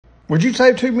Would you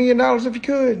save $2 million if you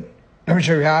could? Let me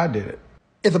show you how I did it.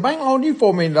 If the bank loaned you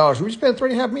 $4 million, would you spend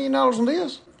 $3.5 million on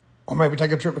this? Or maybe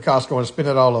take a trip to Costco and spend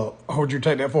it all up? Or would you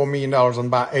take that $4 million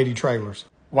and buy 80 trailers?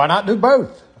 Why not do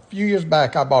both? A few years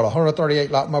back, I bought a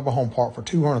 138-lot mobile home park for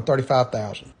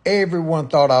 $235,000. Everyone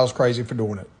thought I was crazy for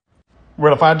doing it.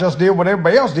 Well, if I just did what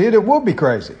everybody else did, it would be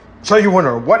crazy. So you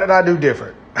wonder, what did I do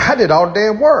different? I did all the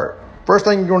damn work. First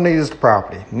thing you're going to need is the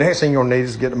property. Next thing you're going to need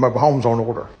is get the mobile homes on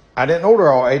order. I didn't order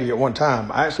all 80 at one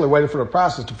time. I actually waited for the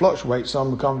prices to fluctuate,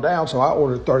 some to come down, so I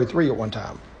ordered 33 at one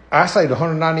time. I saved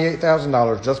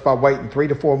 $198,000 just by waiting 3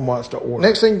 to 4 months to order.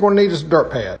 Next thing you're going to need is a dirt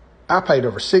pad. I paid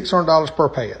over $600 per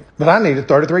pad, but I needed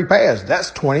 33 pads. That's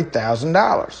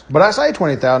 $20,000. But I saved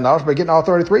 $20,000 by getting all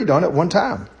 33 done at one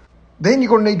time. Then you're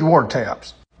going to need your water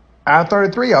taps. Out of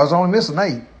 33, I was only missing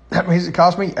 8. That means it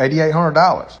cost me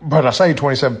 $8,800, but I saved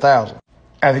 $27,000.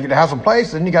 After you get the house in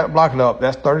place, then you got to block it up.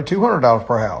 That's $3,200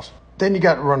 per house. Then you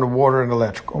got to run the water and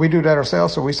electrical. We do that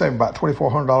ourselves, so we save about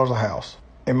 $2,400 a house.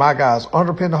 And my guys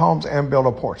underpin the homes and build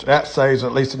a porch. That saves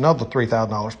at least another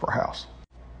 $3,000 per house.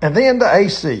 And then the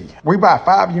AC. We buy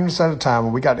 5 units at a time,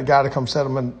 and we got the guy to come set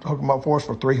them and hook them up for us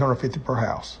for $350 per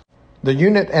house. The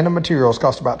unit and the materials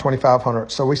cost about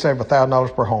 $2,500, so we save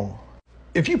 $1,000 per home.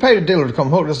 If you paid a dealer to come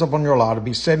hook this up on your lot, it'd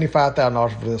be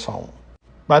 $75,000 for this home.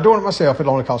 By doing it myself, it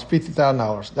only costs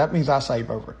 $50,000. That means I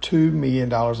save over $2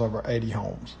 million over 80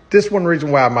 homes. This is one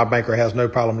reason why my banker has no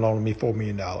problem loaning me $4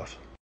 million.